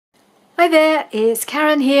Hi there, it's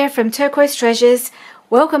Karen here from Turquoise Treasures.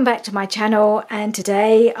 Welcome back to my channel, and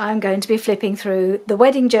today I'm going to be flipping through the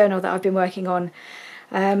wedding journal that I've been working on.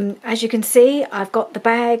 As you can see, I've got the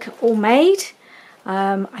bag all made.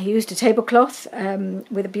 I used a tablecloth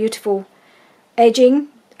with a beautiful edging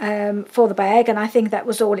for the bag, and I think that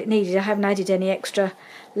was all it needed. I haven't added any extra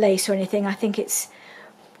lace or anything. I think it's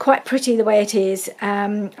quite pretty the way it is,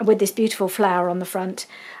 with this beautiful flower on the front,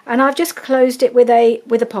 and I've just closed it with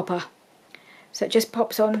a popper. So it just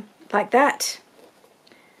pops on like that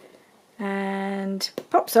and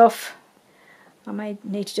pops off. I may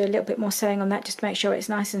need to do a little bit more sewing on that just to make sure it's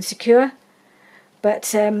nice and secure.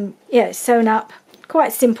 But yeah, it's sewn up.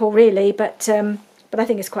 Quite simple really, but I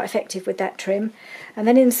think it's quite effective with that trim. And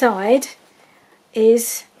then inside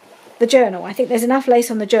is the journal. I think there's enough lace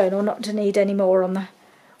on the journal not to need any more on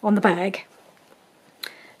the bag.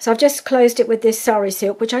 So I've just closed it with this sari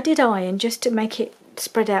silk, which I did iron just to make it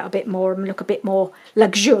spread out a bit more and look a bit more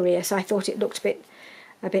luxurious. I thought it looked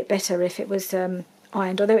a bit better if it was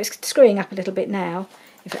ironed, although it's screwing up a little bit now.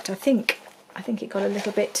 In fact, I think it got a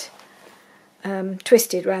little bit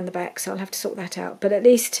twisted around the back, so I'll have to sort that out. But at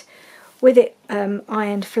least with it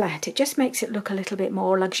ironed flat, it just makes it look a little bit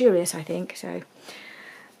more luxurious, I think. So,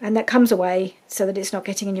 and that comes away so that it's not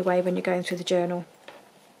getting in your way when you're going through the journal.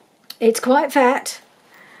 It's quite fat.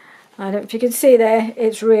 I don't know if you can see there,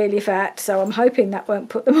 it's really fat, so I'm hoping that won't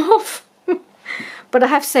put them off. But I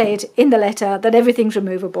have said in the letter that everything's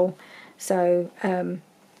removable. So, and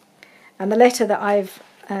the letter that I've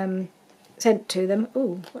sent to them,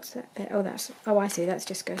 oh, what's that there? Oh, I see, that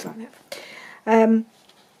just goes like that.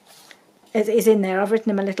 It is in there. I've written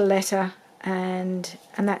them a little letter, and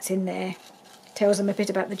that's in there. It tells them a bit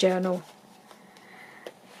about the journal.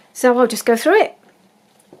 So I'll just go through it.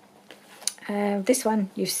 This one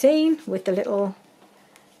you've seen with the little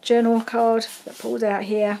journal card that pulls out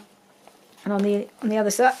here, and on the other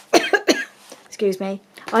side excuse me,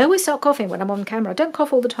 I always start coughing when I'm on camera. I don't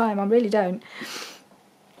cough all the time, I really don't.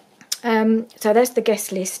 So that's the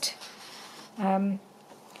guest list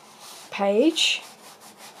page.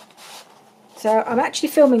 So I'm actually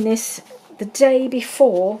filming this the day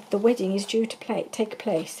before the wedding is due to take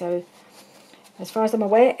place, so as far as I'm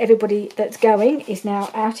aware, everybody that's going is now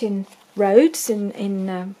out in Rhodes,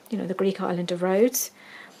 in you know, the Greek island of Rhodes,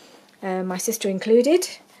 my sister included.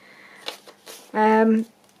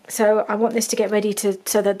 So I want this to get ready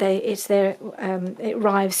so that it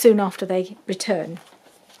arrives soon after they return.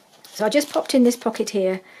 So I just popped in this pocket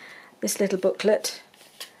here, this little booklet,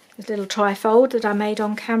 this little trifold that I made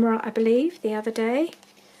on camera, I believe, the other day,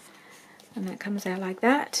 and that comes out like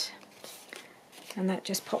that, and that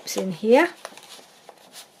just pops in here.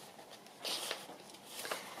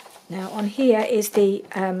 Now on here is the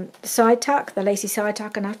side tuck, the lacy side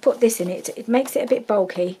tuck, and I've put this in it. It makes it a bit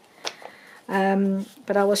bulky,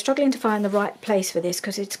 but I was struggling to find the right place for this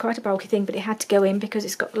because it's quite a bulky thing, but it had to go in because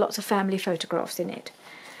it's got lots of family photographs in it.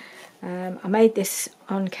 I made this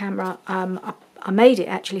on camera. I made it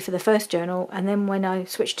actually for the first journal, and then when I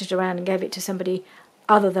switched it around and gave it to somebody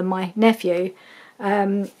other than my nephew,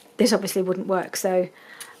 this obviously wouldn't work. So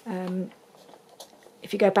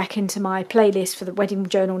if you go back into my playlist for the wedding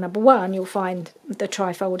journal #1, you'll find the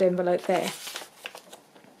trifold envelope there.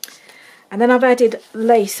 And then I've added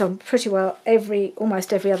lace on pretty well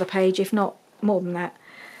almost every other page, if not more than that.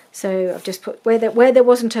 So I've just put where there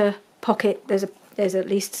wasn't a pocket, there's at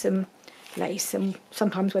least some lace, and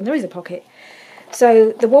sometimes when there is a pocket.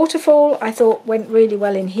 So the waterfall I thought went really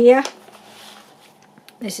well in here.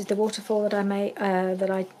 This is the waterfall that I made, that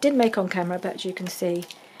I didn't make on camera, but as you can see,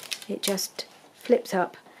 it just flips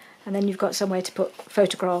up, and then you've got somewhere to put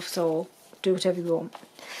photographs or do whatever you want,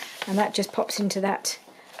 and that just pops into that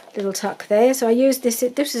little tuck there. So I used this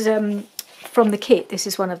is from the kit. This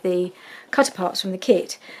is one of the cut aparts from the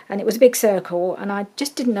kit, and it was a big circle, and I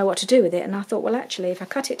just didn't know what to do with it, and I thought, well, actually if I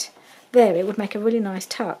cut it there it would make a really nice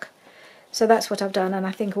tuck. So that's what I've done, and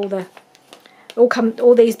I think all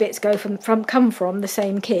these bits come from the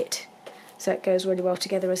same kit, so it goes really well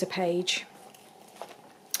together as a page.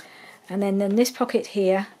 And then in this pocket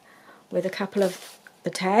here with a couple of the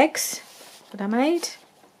tags that I made,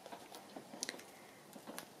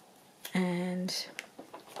 and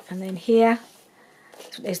then here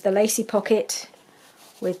is the lacy pocket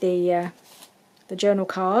with the journal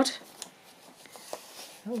card.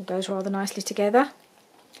 It all goes rather nicely together.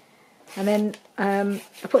 And then I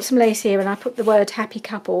put some lace here, and I put the word happy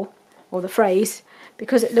couple, or the phrase,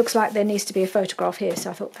 because it looks like there needs to be a photograph here, so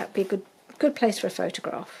I thought that'd be a good place for a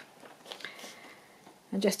photograph.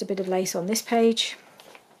 And just a bit of lace on this page,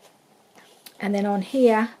 and then on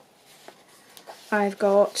here I've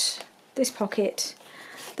got this pocket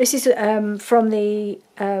This is from the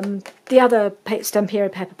other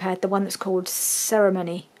Stamperia paper pad, the one that's called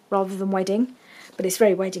Ceremony rather than Wedding, but it's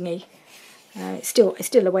very weddingy. It's still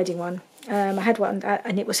a wedding one. I had one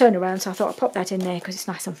and it was sewn around, so I thought I'd pop that in there because it's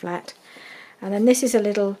nice and flat. And then this is a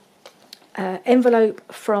little envelope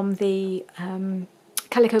from the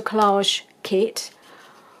Calico Collage kit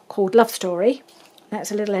called Love Story.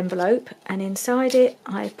 That's a little envelope, and inside it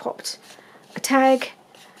I popped a tag,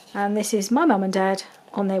 and this is my mum and dad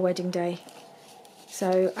on their wedding day.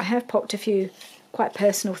 So I have popped a few quite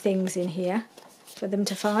personal things in here for them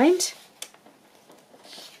to find.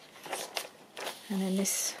 And then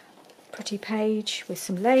this pretty page with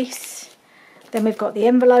some lace. Then we've got the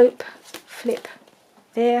envelope flip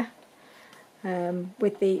there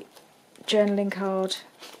with the journaling card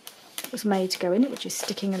that was made to go in it, which is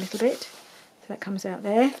sticking a little bit. So that comes out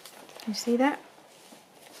there. Can you see that?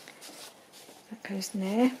 That goes in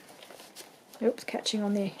there. Oops, catching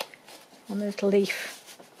on the little leaf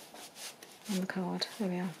on the card. There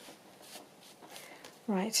we are.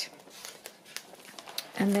 Right.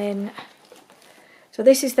 And then, so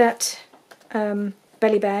this is that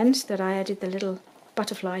belly band that I added the little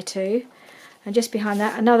butterfly to, and just behind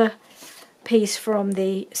that another piece from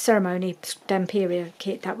the Ceremony Stamperia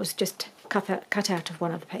kit that was just cut out of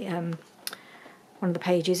one of the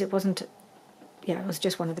pages. It wasn't, yeah, it was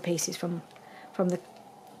just one of the pieces from the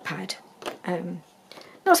pad.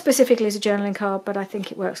 Not specifically as a journaling card, but I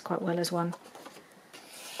think it works quite well as one.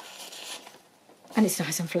 And it's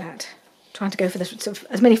nice and flat. Trying to go for the, sort of,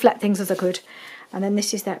 as many flat things as I could. And then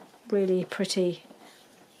this is that really pretty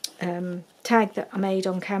tag that I made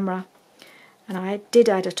on camera. And I did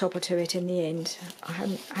add a topper to it in the end.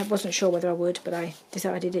 I wasn't sure whether I would, but I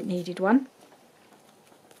decided it needed one.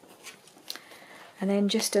 And then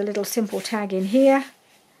just a little simple tag in here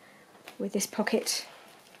with this pocket.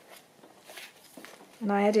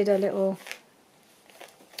 And I added a little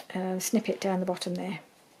snippet down the bottom there,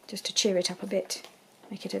 just to cheer it up a bit,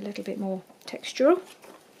 make it a little bit more textural.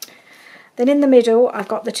 Then in the middle I've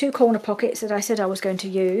got the two corner pockets that I said I was going to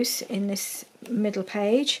use in this middle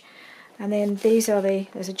page. And then these are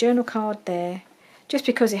there's a journal card there, just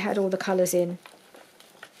because it had all the colours in.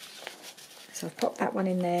 So I've popped that one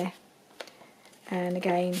in there. And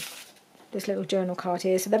again, this little journal card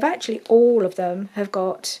here. So they've actually, all of them have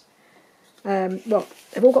got, well,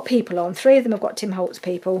 they've all got people on. 3 of them have got Tim Holtz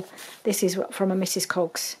people. This is from a Mrs.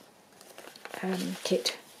 Coggs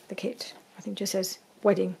kit. The kit, I think, just says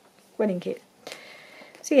wedding kit.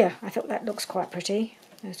 So yeah, I thought that looks quite pretty.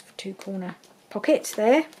 Those 2 corner pockets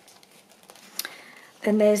there.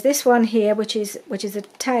 Then there's this one here, which is a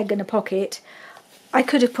tag and a pocket. I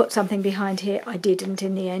could have put something behind here. I didn't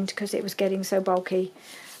in the end because it was getting so bulky.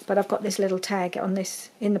 But I've got this little tag on this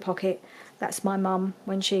in the pocket. That's my mum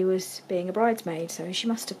when she was being a bridesmaid. So she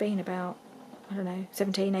must have been about, I don't know,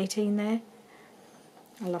 17, 18 there.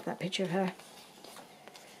 I love that picture of her.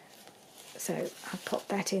 So I've popped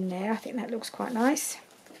that in there. I think that looks quite nice.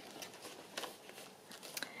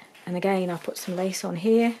 And again, I've put some lace on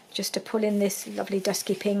here just to pull in this lovely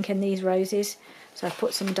dusky pink and these roses. So I've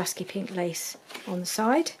put some dusky pink lace on the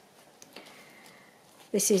side.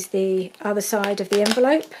 This is the other side of the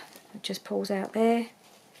envelope. It just pulls out there.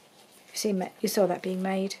 You saw that being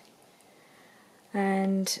made.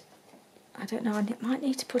 And I don't know, I might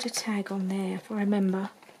need to put a tag on there if I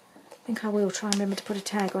remember. I think I will try and remember to put a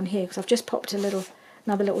tag on here because I've just popped another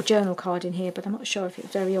little journal card in here, but I'm not sure if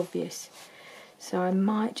it's very obvious. So I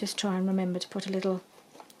might just try and remember to put a little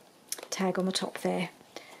tag on the top there.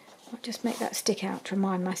 I'll just make that stick out to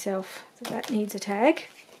remind myself that needs a tag.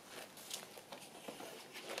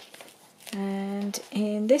 And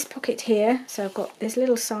in this pocket here, so I've got this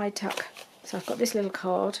little side tuck. So I've got this little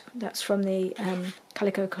card. That's from the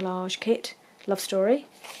Calico Collage kit, Love Story.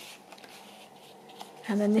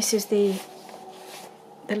 And then this is the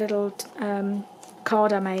little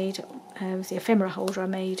card I made. It was the ephemera holder I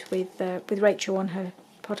made with Rachel on her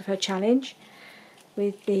part of her challenge,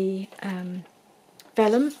 with the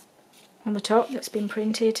vellum on the top that's been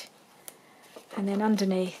printed, and then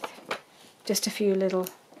underneath just a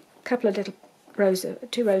couple of little rows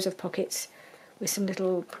of 2 rows of pockets with some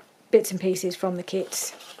little bits and pieces from the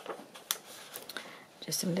kits.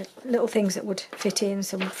 Just some little things that would fit in,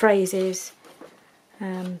 some phrases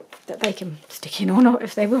that they can stick in or not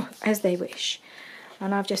if they will, as they wish.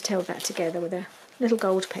 And I've just held that together with a little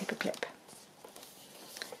gold paper clip.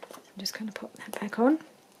 I'm just going to pop that back on.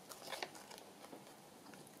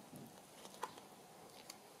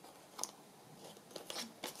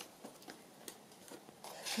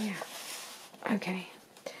 Yeah, okay.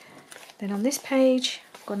 Then on this page,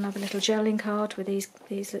 I've got another little journaling card with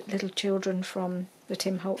these little children from the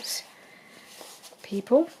Tim Holtz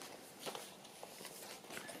people.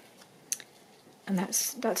 And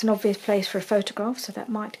that's an obvious place for a photograph, so that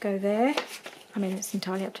might go there. I mean, it's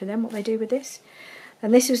entirely up to them what they do with this.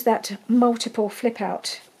 And this is that multiple flip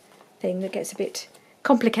out thing that gets a bit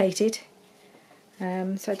complicated.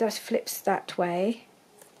 So it just flips that way,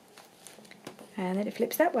 and then it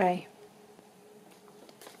flips that way.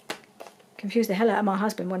 Confused the hell out of my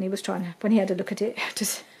husband when he had a look at it.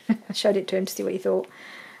 Just showed it to him to see what he thought,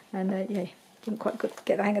 and yeah, didn't quite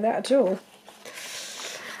get the hang of that at all.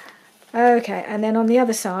 Okay, and then on the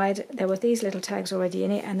other side there were these little tags already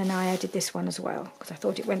in it, and then I added this one as well because I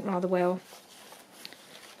thought it went rather well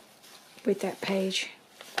with that page.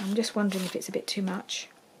 I'm just wondering if it's a bit too much,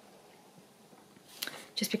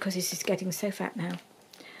 just because this is getting so fat now.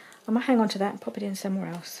 I might hang on to that and pop it in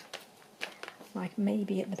somewhere else, like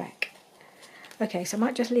maybe at the back. Okay, so I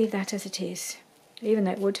might just leave that as it is, even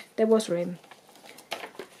though there was room.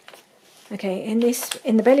 Okay, in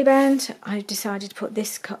the belly band, I decided to put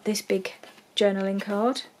this big journaling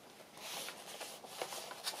card.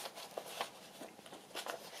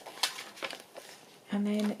 And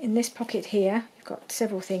then in this pocket here, you've got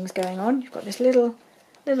several things going on. You've got this little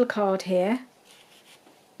card here.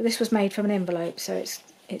 This was made from an envelope, so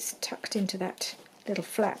it's tucked into that little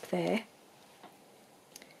flap there.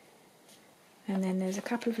 And then there's a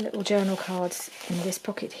couple of little journal cards in this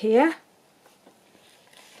pocket here.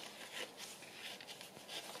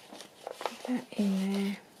 Put that in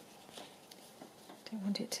there. Don't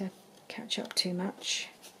want it to catch up too much.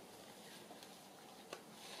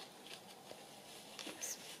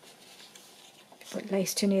 Put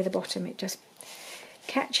lace too near the bottom, it just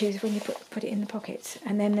catches when you put it in the pockets.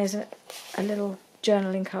 And then there's a little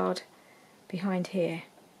journaling card behind here.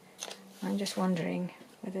 I'm just wondering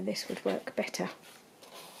whether this would work better.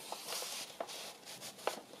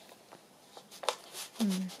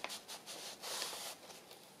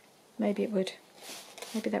 Maybe it would.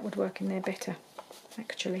 Maybe that would work in there better,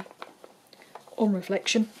 actually, on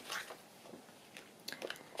reflection.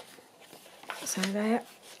 So there.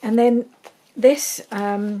 And then this, I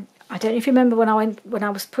don't know if you remember when I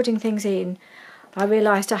was putting things in, I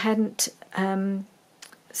realised I hadn't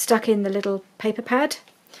stuck in the little paper pad.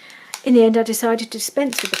 In the end, I decided to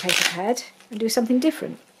dispense with the paper pad and do something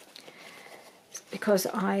different, because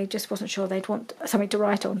I just wasn't sure they'd want something to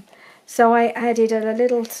write on. So I added a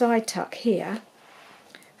little side tuck here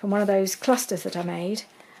from one of those clusters that I made,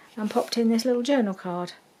 and popped in this little journal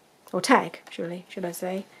card, or tag, should I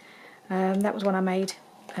say. That was one I made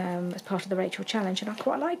as part of the Rachel Challenge, and I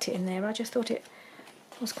quite liked it in there. I just thought it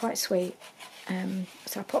was quite sweet.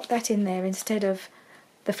 So I popped that in there instead of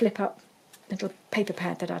the flip-up little paper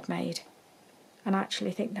pad that I'd made, and I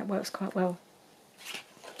actually think that works quite well.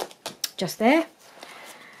 Just there.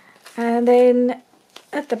 And then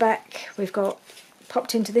at the back we've got,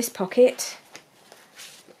 popped into this pocket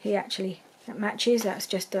here, actually that matches, that's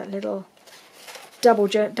just a little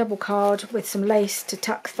double card with some lace to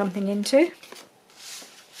tuck something into.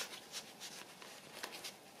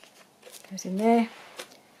 Goes in there.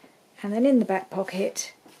 And then in the back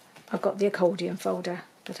pocket I've got the accordion folder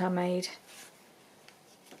that I made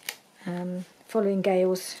following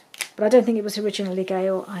Gail's, but I don't think it was originally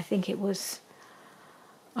Gail. I think it was,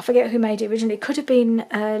 I forget who made it originally. It could have been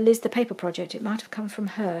Liz the Paper Project. It might have come from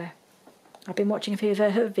her. I've been watching a few of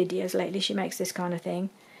her videos lately. She makes this kind of thing.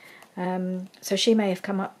 So she may have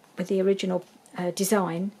come up with the original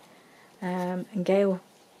design, and Gail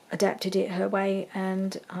adapted it her way,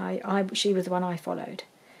 and she was the one I followed.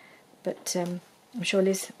 But I'm sure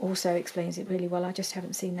Liz also explains it really well. I just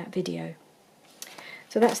haven't seen that video.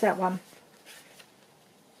 So that's that one.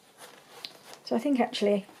 So I think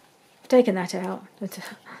actually I've taken that out. It's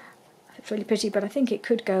really pretty, but I think it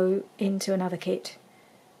could go into another kit,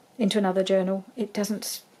 into another journal. It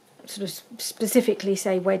doesn't sort of specifically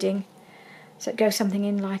say wedding, so it goes something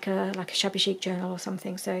in like a shabby chic journal or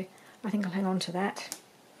something. So I think I'll hang on to that.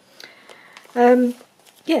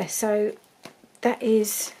 Yeah, so that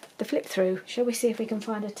is the flip through. Shall we see if we can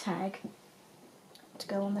find a tag to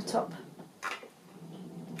go on the top?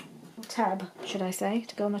 Or tab, should I say,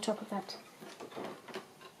 to go on the top of that.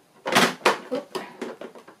 Oop.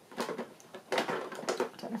 I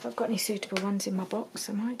don't know if I've got any suitable ones in my box.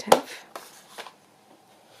 I might have.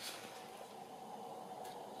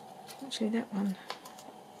 Actually, that one.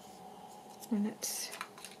 And that's,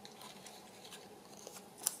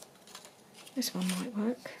 this one might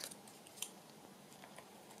work.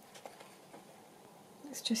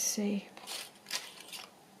 Let's just see.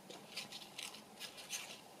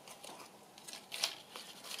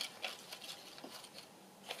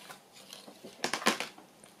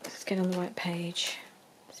 Let's get on the right page.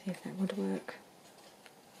 See if that would work.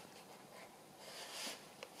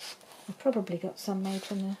 I've probably got some made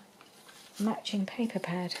from the matching paper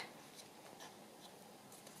pad.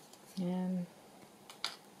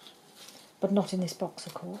 But not in this box,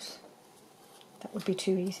 of course. That would be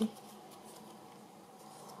too easy.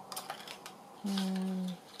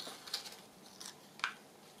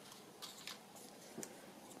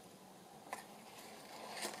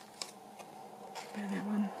 That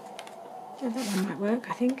one. Yeah, that one might work,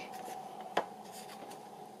 I think.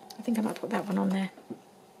 I think I might put that one on there.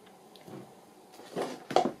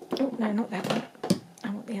 Oh, no, not that one. I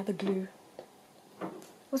want the other glue.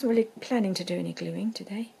 Wasn't really planning to do any gluing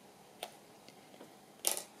today.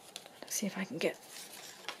 Let's see if I can get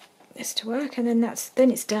this to work, and then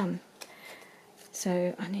it's done.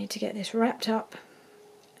 So I need to get this wrapped up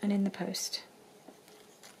and in the post.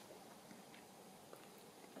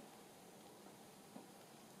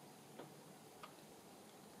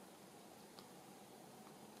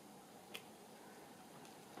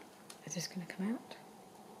 Is this going to come out?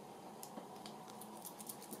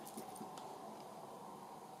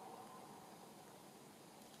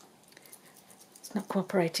 It's not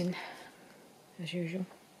cooperating as usual.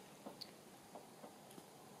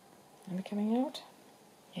 Am I coming out?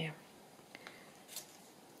 Yeah.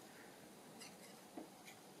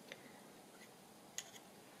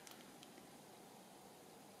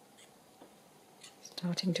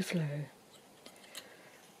 Starting to flow.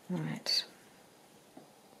 Right.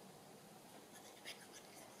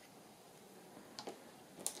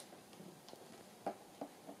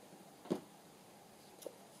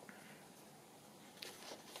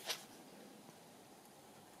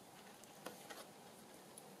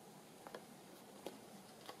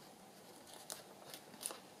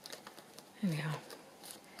 There we are.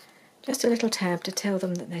 Just a little tab to tell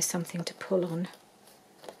them that there's something to pull on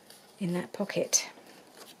in that pocket.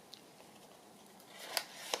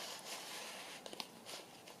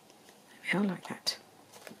 There we are, like that.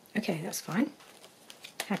 Okay, that's fine.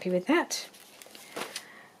 Happy with that.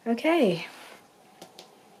 Okay.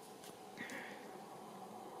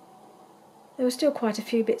 There were still quite a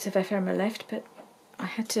few bits of ephemera left, but I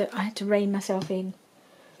had to rein myself in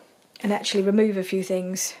and actually remove a few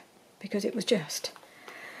things because it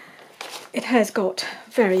has got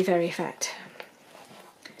very, very fat,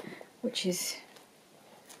 which is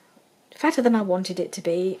fatter than I wanted it to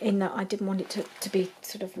be, in that I didn't want it to be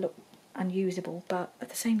sort of look unusable, but at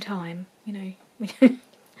the same time, you know,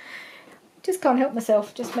 just can't help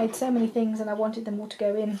myself. Just made so many things and I wanted them all to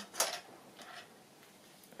go in.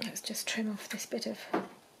 Let's just trim off this bit of...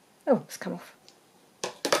 Oh, it's come off.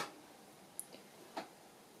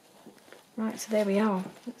 Right, so there we are.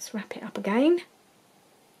 Let's wrap it up again.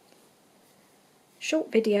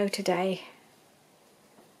 Short video today.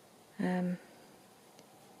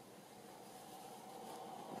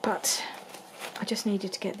 But I just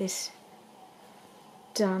needed to get this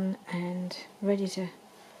done and ready to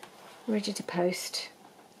post.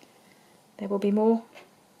 There will be more.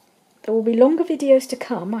 There will be longer videos to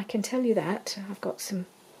come, I can tell you that. I've got some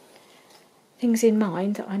things in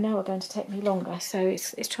mind that I know are going to take me longer, so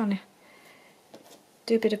it's trying to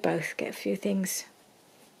do a bit of both, get a few things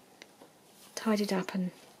tidied up and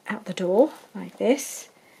out the door, like this.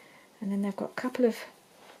 And then I've got a couple of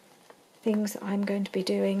things that I'm going to be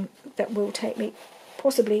doing that will take me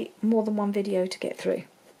possibly more than one video to get through.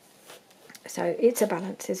 So it's a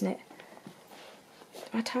balance, isn't it? If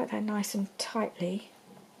I tie that nice and tightly,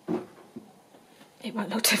 it won't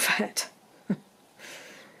look too fat. Let's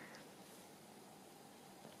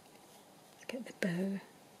get the bow.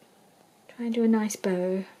 Try and do a nice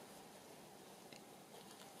bow.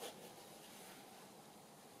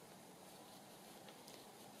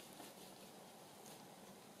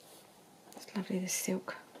 It's lovely, this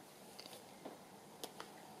silk.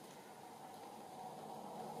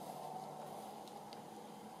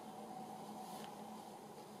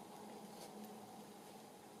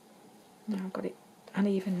 Now I've got it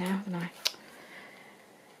uneven now, haven't I?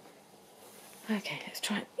 Okay, let's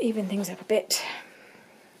try and even things up a bit.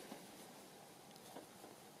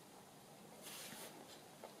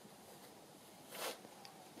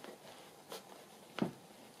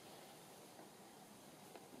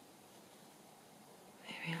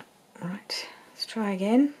 There we are. Right, let's try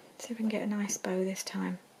again. See if we can get a nice bow this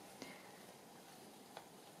time.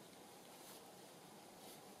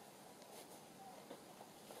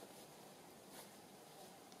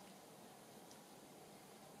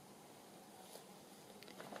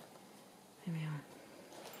 There we are.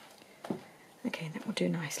 Okay, that will do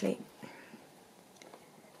nicely.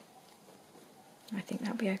 I think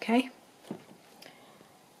that'll be okay.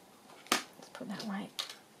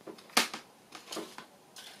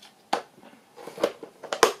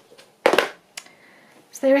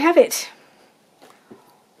 So there we have it.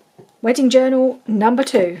 Wedding journal number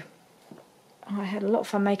 2. I had a lot of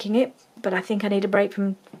fun making it, but I think I need a break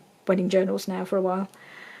from wedding journals now for a while.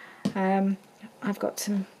 I've got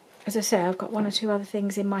some, as I say, I've got 1 or 2 other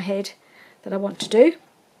things in my head that I want to do.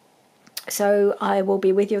 So I will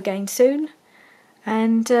be with you again soon,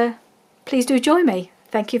 and please do join me.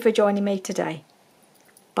 Thank you for joining me today.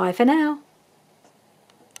 Bye for now.